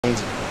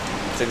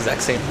and it's the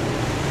exact same.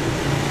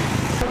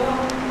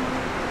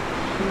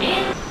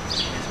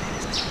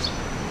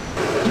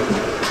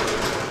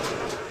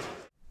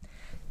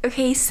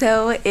 Okay,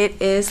 so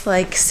it is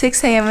like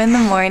 6 a.m. in the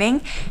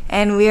morning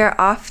and we are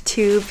off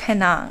to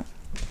Penang.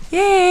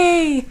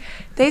 Yay!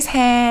 There's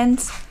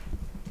hands.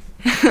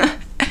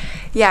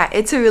 Yeah,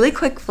 it's a really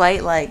quick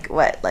flight, like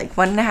what, like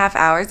 1.5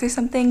 hours or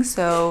something.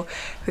 So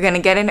we're gonna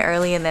get in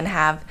early and then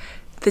have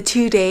the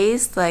 2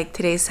 days, like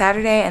today's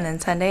Saturday and then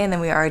Sunday, and then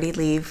we already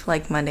leave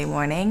like Monday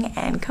morning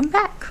and come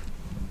back.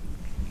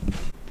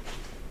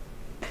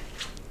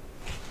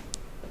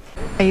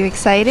 Are you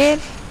excited?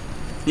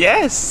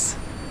 Yes!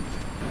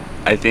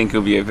 I think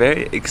it'll be a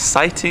very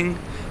exciting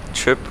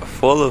trip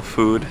full of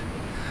food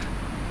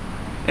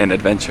and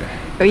adventure.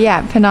 Oh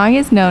yeah, Penang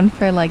is known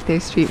for like their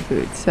street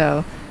food,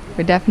 so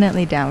we're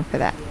definitely down for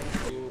that.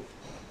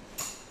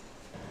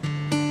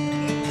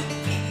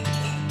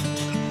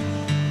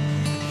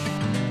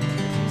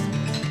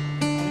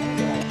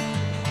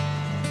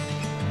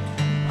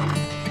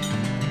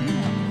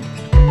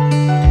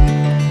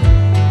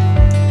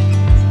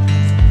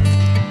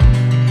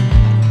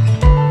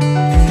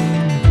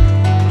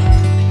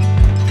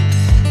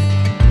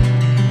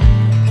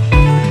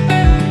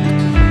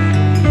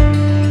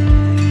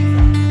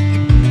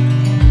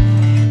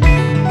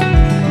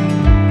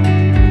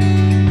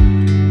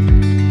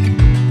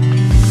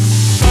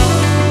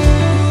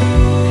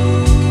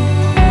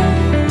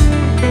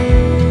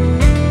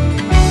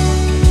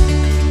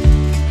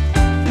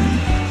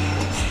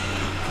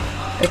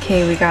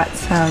 Okay, we got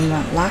some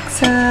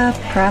laksa,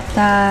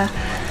 paratha,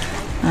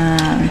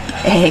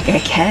 egg, I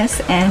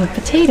guess, and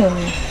potato.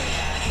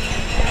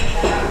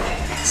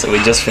 So we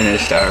just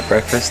finished our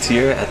breakfast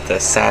here at the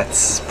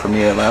Sats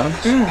Premier Lounge.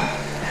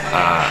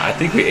 I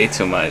think we ate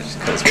too much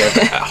because we have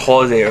a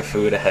whole day of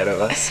food ahead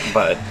of us,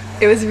 but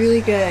It was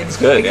really good. it's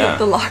good, yeah.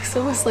 The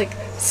laksa was like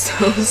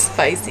so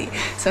spicy,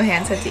 so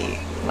hands had to eat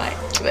mine,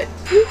 but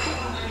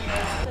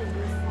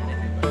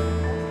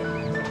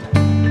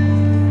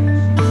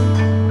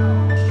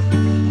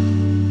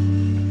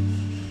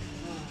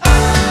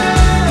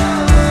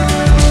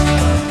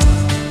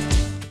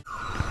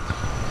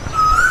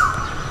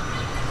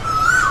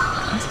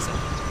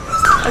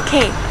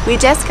okay, we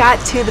just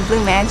got to the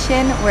Blue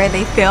Mansion where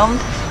they filmed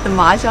the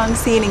mahjong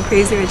scene in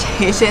Crazy Rich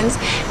Asians.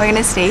 We're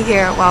gonna stay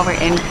here while we're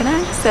in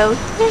Penang, so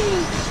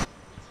yay!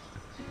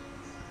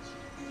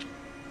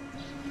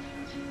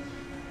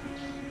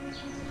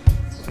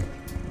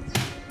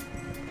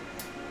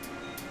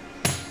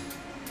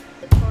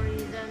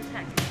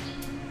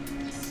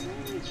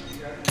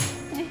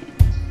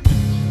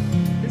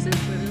 This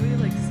is literally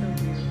like so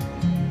beautiful.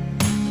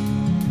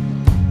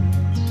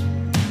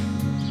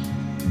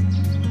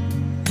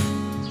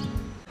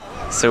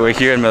 So we're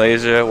here in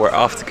Malaysia. We're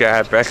off to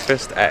grab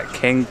breakfast at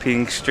Keng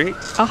Ping Street,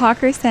 A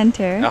hawker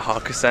center. a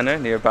hawker center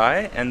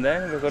nearby, and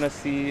then we're gonna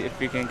see if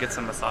we can get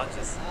some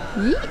massages.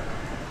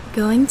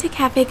 Going to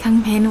Cafe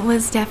Keng Pin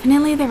was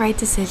definitely the right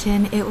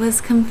decision. It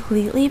was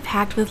completely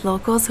packed with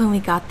locals when we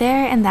got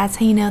there, and that's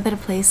how you know that a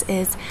place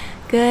is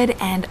good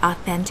and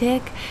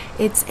authentic.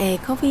 It's a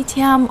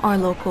kopitiam or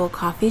local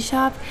coffee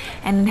shop,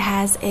 and it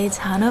has a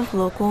ton of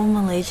local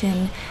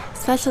Malaysian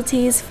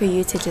specialties for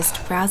you to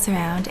just browse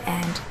around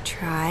and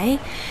try.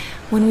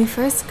 When we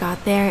first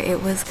got there,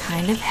 it was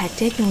kind of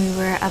hectic and we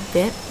were a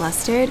bit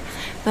flustered,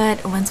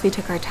 but once we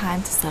took our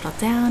time to settle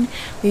down,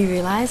 we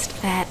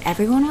realized that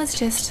everyone was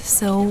just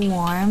so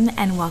warm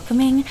and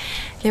welcoming.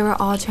 They were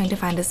all trying to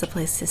find us a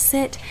place to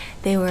sit.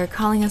 They were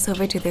calling us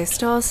over to their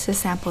stalls to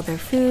sample their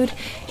food.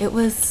 It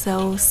was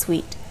so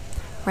sweet.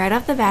 Right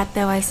off the bat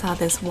though, I saw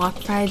this wok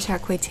fried char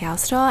kway teow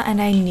stall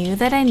and I knew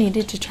that I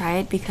needed to try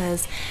it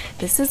because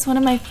this is one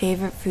of my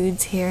favorite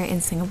foods here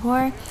in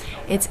Singapore.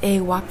 It's a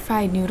wok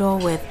fried noodle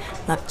with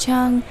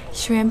lapchung,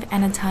 shrimp,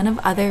 and a ton of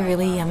other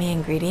really yummy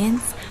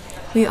ingredients.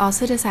 We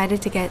also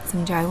decided to get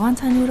some dry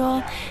wonton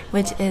noodle,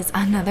 which is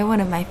another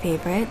one of my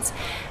favorites.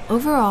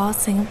 Overall,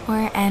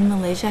 Singapore and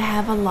Malaysia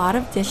have a lot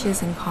of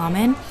dishes in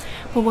common,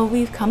 but what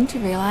we've come to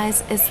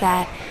realize is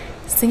that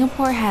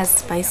Singapore has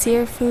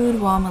spicier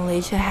food while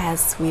Malaysia has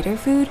sweeter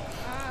food.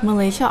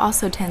 Malaysia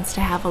also tends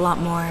to have a lot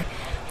more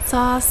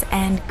sauce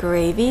and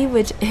gravy,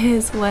 which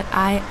is what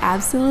I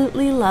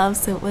absolutely love,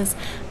 so it was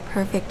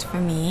perfect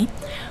for me.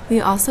 We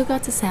also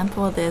got to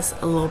sample this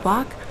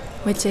lobak,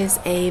 which is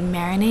a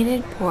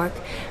marinated pork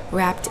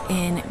wrapped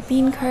in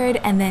bean curd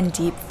and then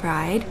deep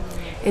fried.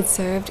 It's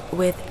served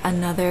with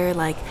another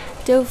like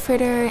dough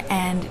fritter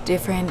and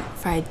different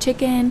fried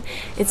chicken.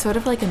 It's sort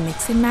of like a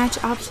mix and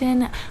match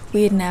option.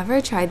 We had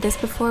never tried this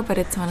before, but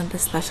it's one of the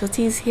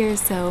specialties here,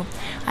 so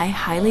I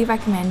highly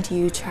recommend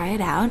you try it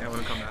out.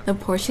 The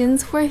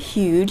portions were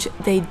huge,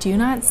 they do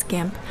not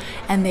skimp,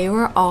 and they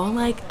were all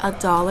like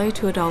 $1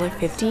 to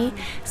 $1.50,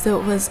 so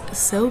it was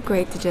so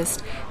great to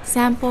just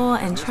sample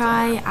and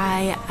try.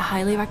 I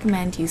highly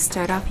recommend you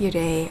start off your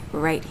day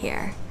right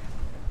here.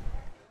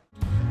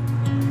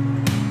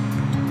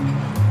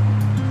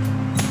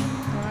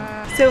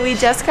 So we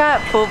just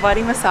got full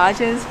body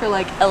massages for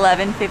like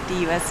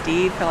 $11.50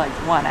 USD for like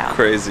 1 hour.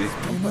 Crazy.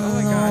 Oh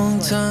my god.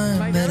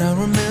 time and I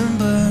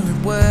remember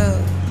it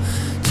well,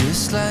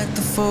 just like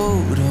the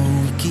photo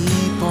we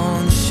keep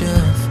on the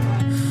shelf.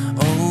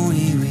 Oh,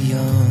 we were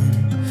young,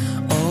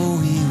 oh,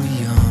 we were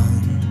young.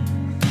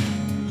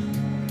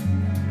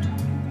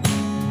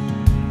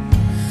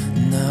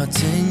 Now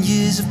 10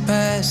 years have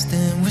passed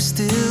and we're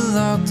still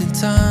locked in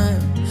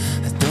time.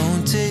 I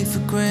don't take for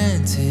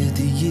granted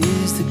the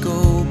years that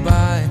go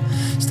by.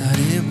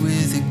 Started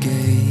with a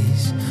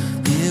gaze,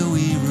 here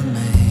we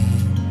remain.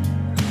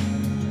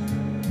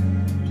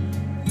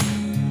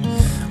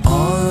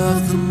 All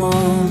of the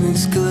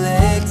moments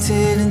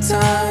collected in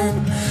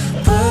time,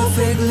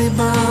 perfectly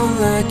bound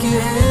like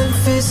your hand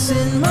fists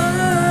in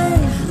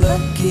mine.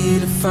 Lucky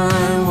to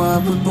find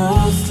what we're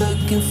both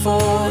looking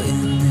for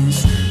in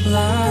this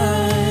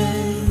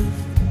life.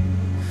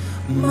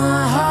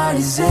 My heart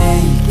is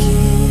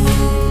aching,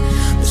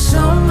 but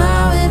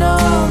somehow in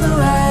all the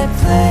right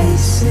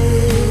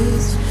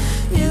places.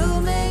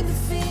 You make me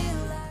feel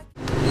like.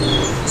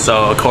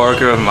 So a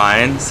coworker of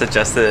mine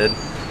suggested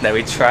that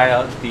we try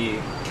out the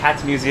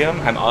cat museum.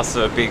 I'm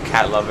also a big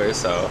cat lover,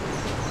 so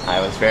I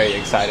was very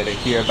excited to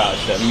hear about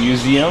the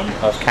Museum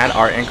of Cat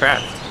Art and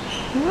Craft.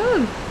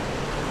 Ooh.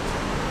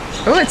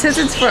 Oh, it says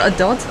it's for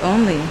adults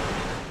only.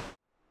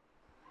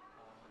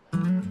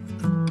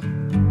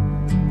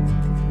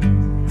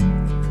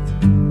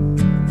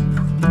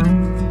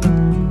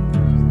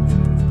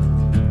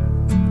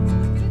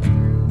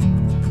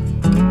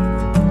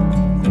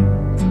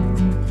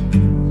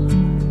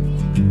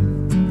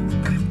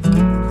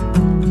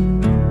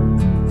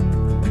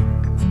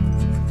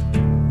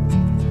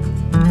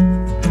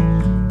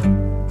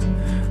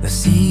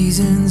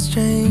 Seasons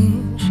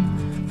change,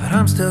 but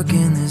I'm stuck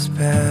in this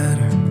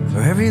pattern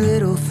where every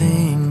little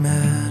thing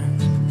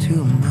matters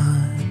too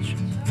much.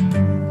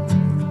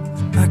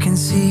 I can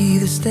see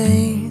the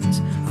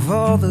stains of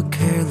all the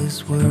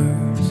careless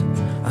words.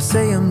 I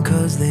say them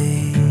 'cause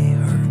they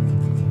hurt.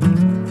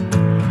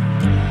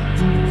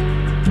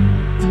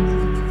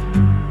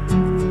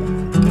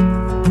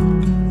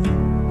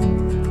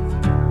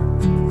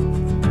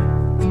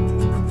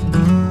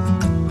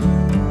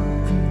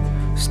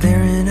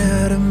 Staring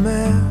at a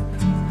map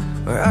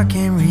where I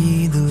can't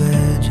read the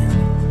legend.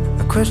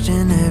 I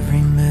question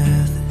every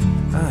method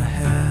I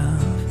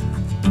have.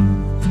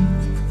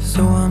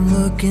 So I'm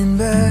looking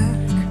back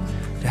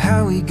to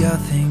how we got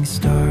things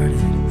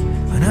started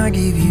when I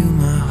gave you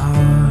my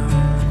heart,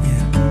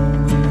 yeah.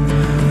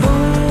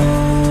 Oh,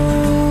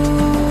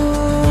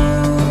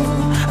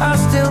 I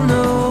still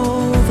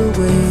know the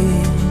way.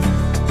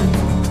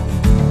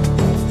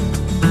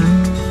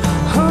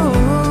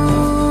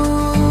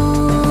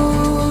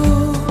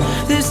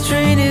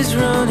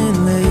 Running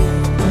late,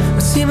 I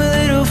seem a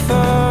little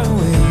far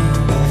away,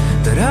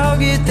 but I'll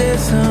get there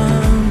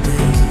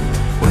someday.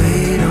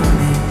 Wait on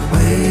me,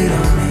 wait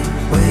on me,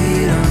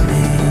 wait on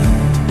me.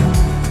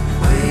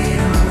 Wait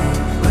on me,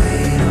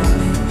 wait on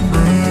me,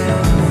 wait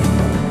on me.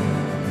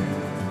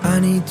 I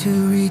need to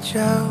reach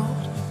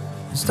out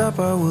and stop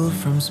our world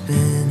from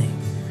spinning,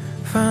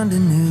 find a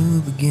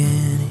new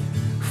beginning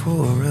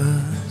for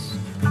us.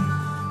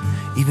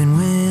 Even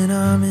when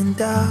I'm in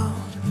doubt,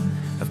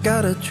 I've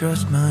gotta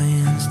trust my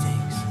instincts.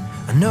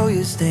 I know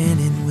you're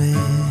standing with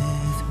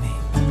me.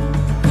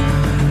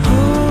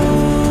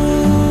 Oh,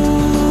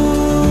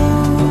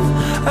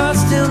 I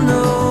still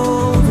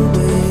know the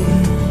way.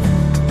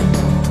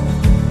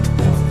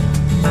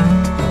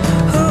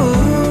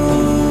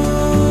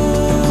 Oh,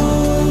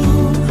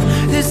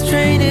 this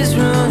train is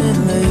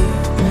running late,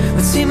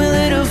 but seem a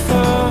little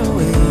far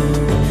away,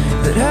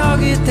 but I'll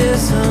get there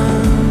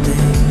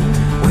someday.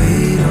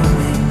 Wait on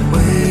me,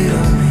 wait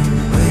on me.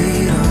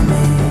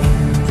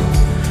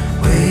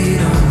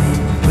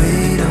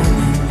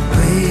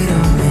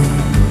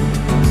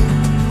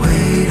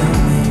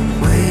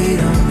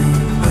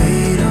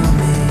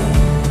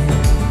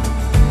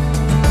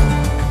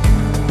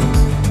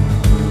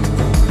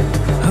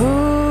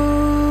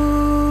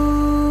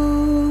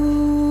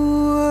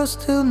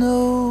 Still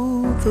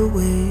know the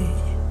way.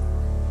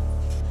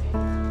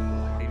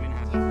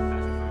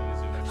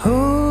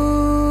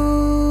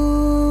 Oh,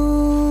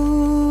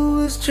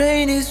 this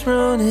train is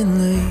running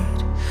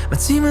late,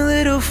 might seem a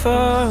little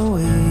far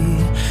away,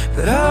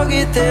 but I'll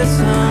get there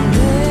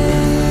someday.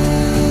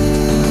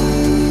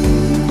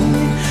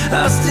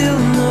 I still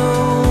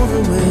know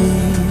the way.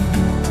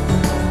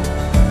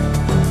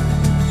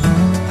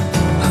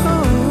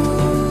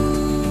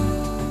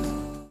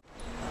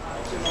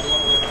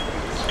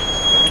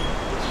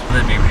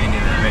 Let me rain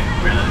it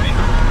rather than me.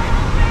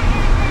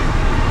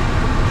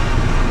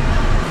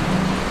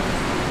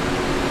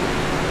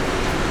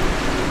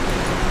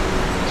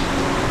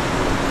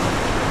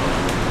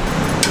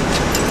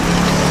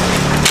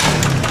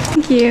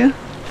 Thank you.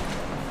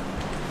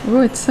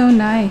 Oh, it's so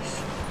nice.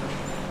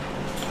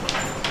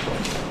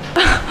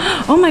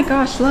 Oh my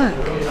gosh, look.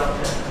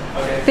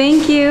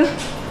 Thank you.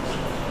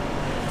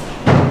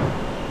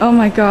 Oh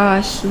my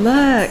gosh,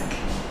 look.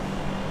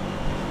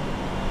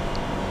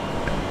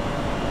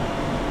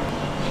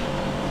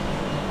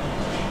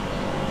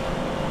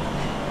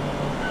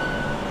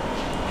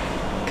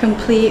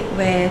 complete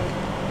with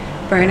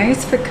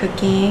burners for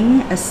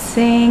cooking, a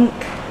sink,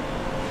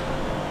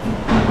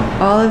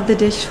 all of the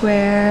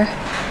dishware,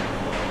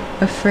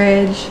 a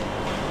fridge.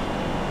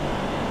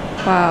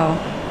 Wow.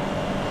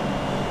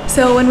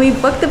 So when we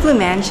booked the Blue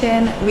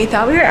Mansion, we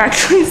thought we were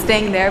actually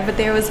staying there, but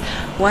there was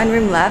one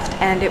room left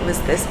and it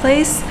was this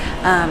place,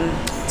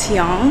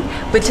 Tiong,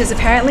 which is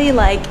apparently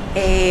like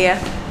a,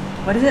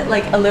 what is it,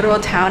 like a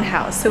literal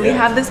townhouse. So we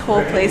have this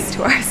whole place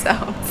to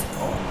ourselves.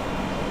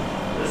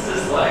 This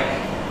is like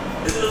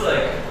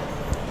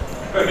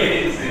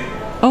crazy.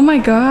 Oh my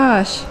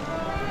gosh.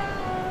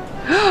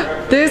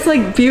 There's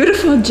like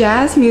beautiful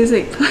jazz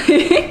music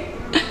playing.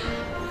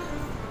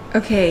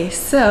 Okay,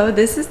 so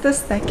this is the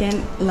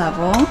second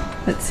level.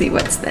 Let's see,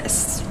 what's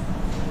this?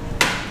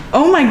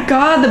 Oh my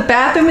god, the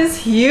bathroom is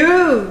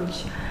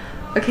huge.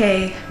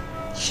 Okay,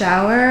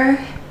 shower,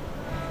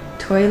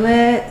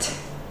 toilet,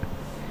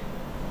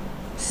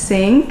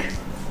 sink.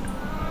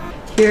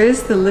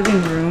 Here's the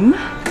living room.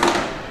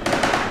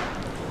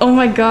 Oh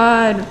my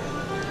god.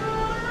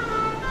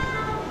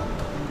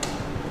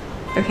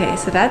 Okay,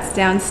 so that's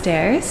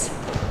downstairs.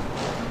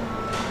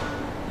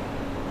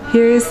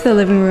 Here's the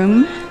living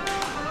room.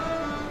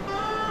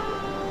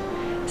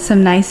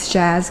 Some nice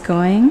jazz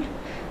going.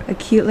 A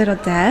cute little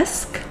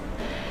desk.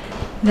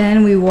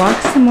 Then we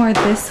walk some more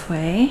this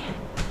way.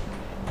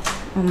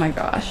 Oh my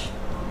gosh.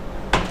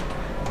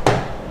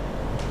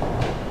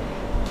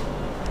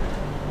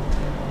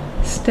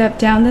 Step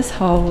down this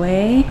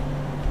hallway.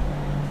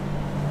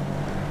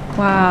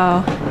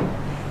 Wow.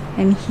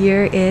 And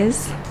here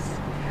is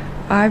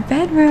our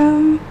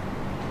bedroom.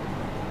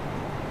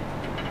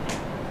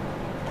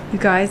 You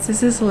guys,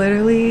 this is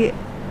literally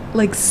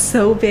like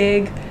so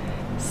big,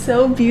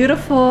 so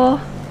beautiful.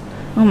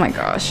 Oh my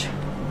gosh.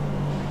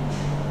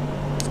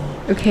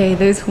 Okay,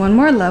 there's one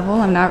more level.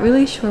 I'm not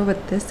really sure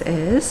what this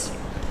is.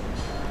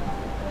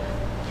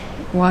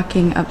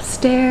 Walking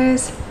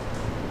upstairs.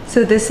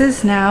 So this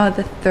is now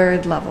the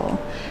third level.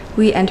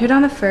 We entered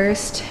on the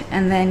first,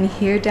 and then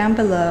here down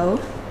below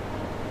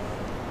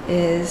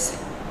is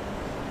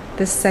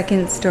the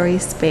second story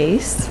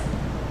space.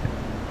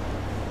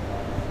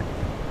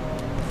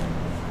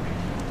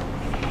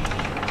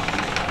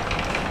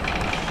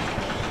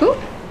 Ooh.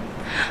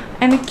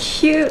 And a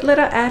cute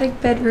little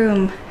attic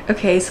bedroom.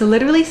 Okay, so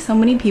literally so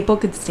many people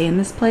could stay in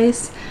this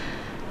place.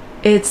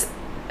 It's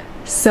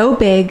so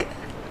big,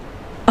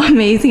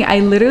 amazing. I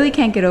literally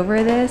can't get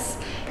over this.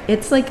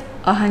 It's like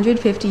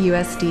 150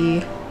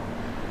 USD.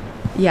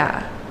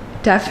 Yeah,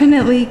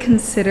 definitely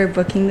consider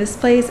booking this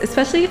place,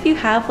 especially if you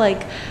have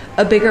like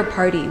a bigger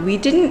party. We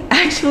didn't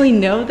actually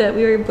know that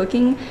we were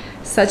booking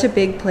such a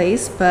big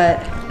place, but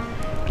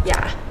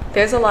yeah,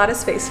 there's a lot of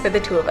space for the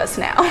two of us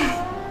now.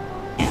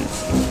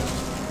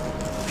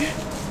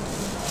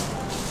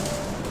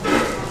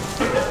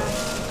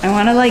 I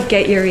want to like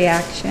get your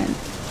reaction.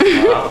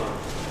 Wow.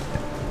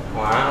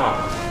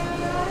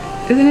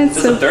 Wow. Isn't it This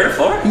is so? the third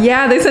floor?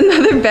 Yeah, there's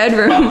another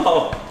bedroom.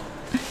 Oh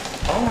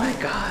my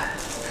god.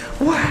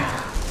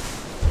 Wow.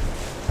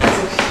 That's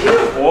so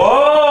cute.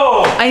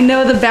 Whoa! I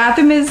know, the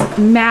bathroom is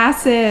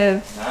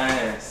massive.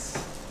 Nice.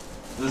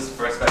 This is the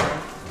first bedroom?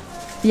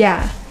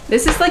 Yeah,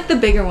 this is like the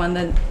bigger one.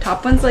 The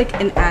top one's like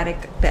an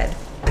attic bed.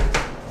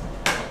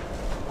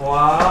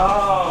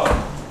 Wow.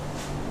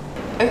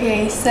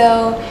 Okay,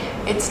 so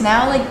it's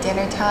now like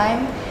dinner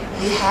time.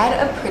 We had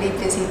a pretty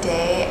busy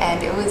day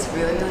and it was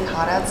really, really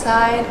hot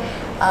outside.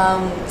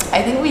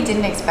 I think we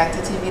didn't expect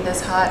it to be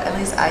this hot, at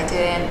least I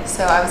didn't.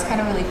 So I was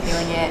kind of really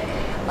feeling it.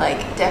 Like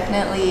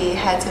definitely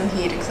had some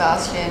heat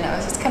exhaustion. I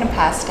was just kind of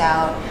passed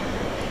out.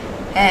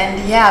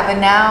 And yeah, but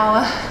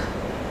now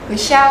we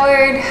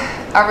showered,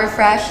 are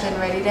refreshed and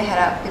ready to head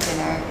out for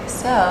dinner.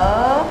 So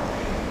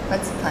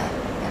what's the plan?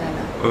 I don't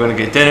know. We're gonna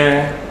get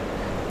dinner.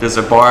 There's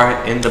a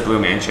bar in the Blue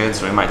Mansion,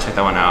 so we might check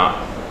that one out,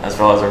 as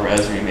well as a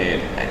res we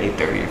made at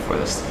 8:30 for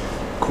this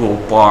cool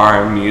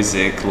bar,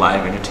 music,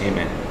 live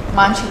entertainment.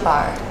 Manchu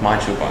bar.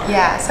 Manchu bar.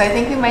 Yeah, so I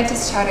think we might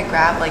just try to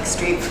grab like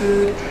street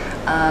food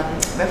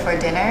before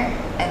dinner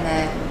and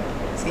then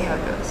see how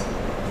it goes.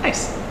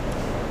 Nice.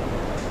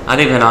 I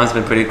think Penang's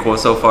been pretty cool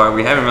so far.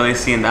 We haven't really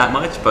seen that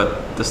much,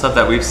 but the stuff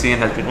that we've seen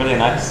has been really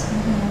nice.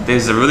 Mm-hmm.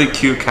 There's a really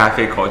cute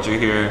cafe culture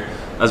here,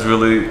 as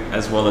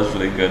well as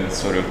really good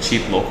sort of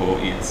cheap local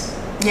eats.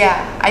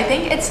 Yeah, I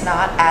think it's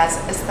not as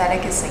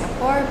aesthetic as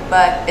Singapore,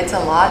 but it's a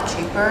lot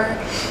cheaper.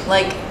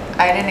 Like,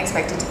 I didn't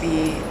expect it to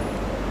be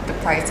the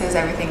prices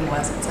everything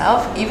was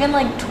itself. Even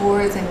like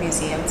tours and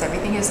museums,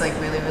 everything is like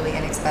really, really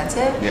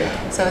inexpensive.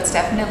 Yeah. So it's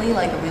definitely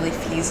like a really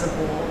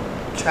feasible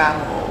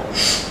travel,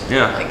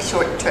 like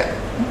short trip.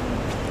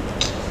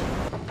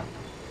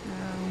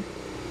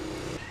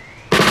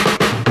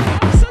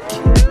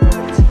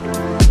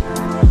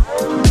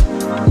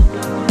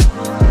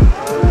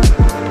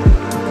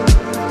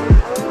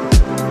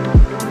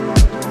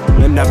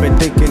 And I've been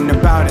thinking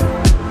about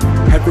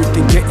it,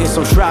 everything getting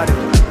so shrouded.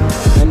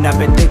 And I've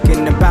been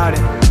thinking about it,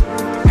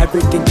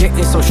 everything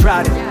getting so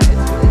shrouded.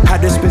 I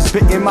just been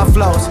spitting my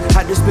flows,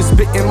 I just been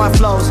spitting my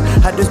flows,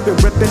 I just been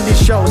ripping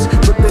these shows,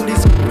 ripping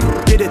these.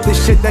 Get it,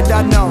 this shit that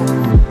I know.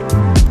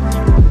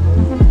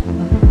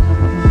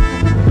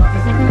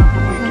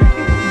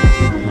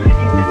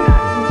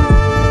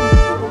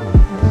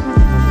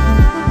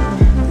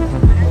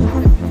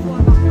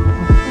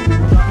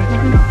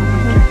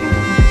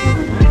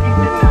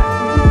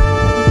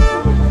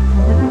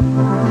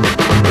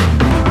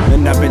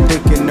 And I've been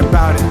thinking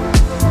about it,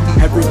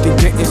 everything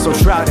getting so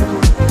shrouded.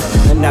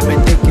 And I've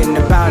been thinking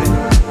about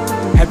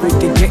it,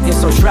 everything getting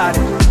so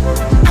shrouded.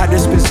 I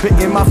just been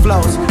spitting my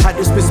flows, I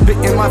just been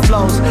spitting my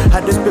flows,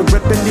 I just been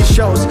ripping these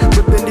shows,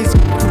 ripping these.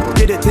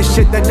 Get it, this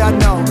shit that I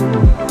know.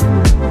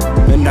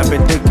 And I've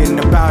been thinking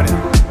about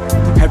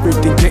it,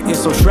 everything getting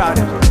so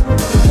shrouded.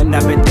 And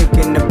I've been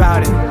thinking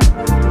about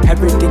it,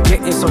 everything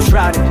getting so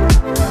shrouded.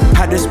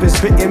 I just been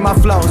spitting my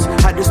flows,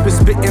 I just been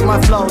spitting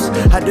my flows,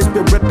 I just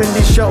been ripping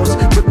these shows,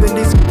 ripping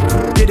these.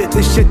 Get it,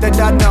 this shit that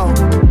I know.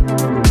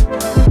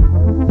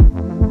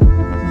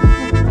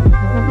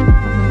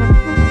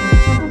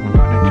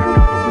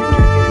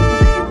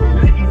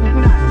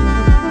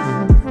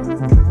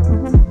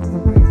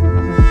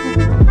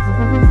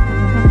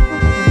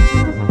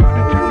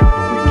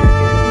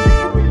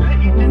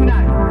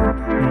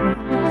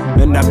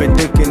 And I've been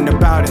thinking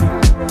about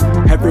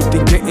it,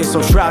 everything getting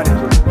so shrouded.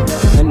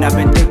 And I've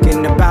been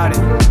thinking about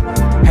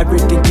it,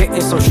 everything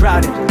getting so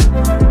shrouded.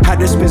 I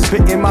just been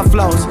spitting my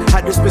flows,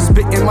 I just been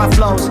spitting my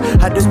flows,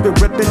 I just been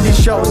ripping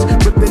these shows,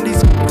 ripping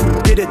these.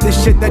 Get it,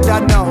 this shit that I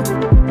know.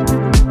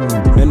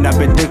 And I've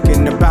been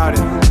thinking about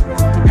it,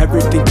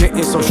 everything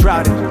getting so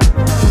shrouded.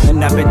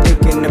 And I've been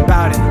thinking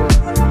about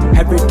it,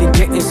 everything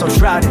getting so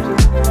shrouded.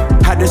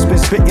 I just been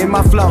spitting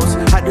my flows,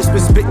 I just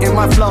been spitting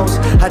my flows,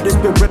 I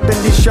just been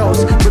ripping these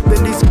shows,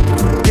 ripping these.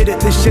 Get it,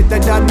 this shit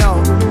that I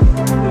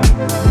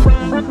know.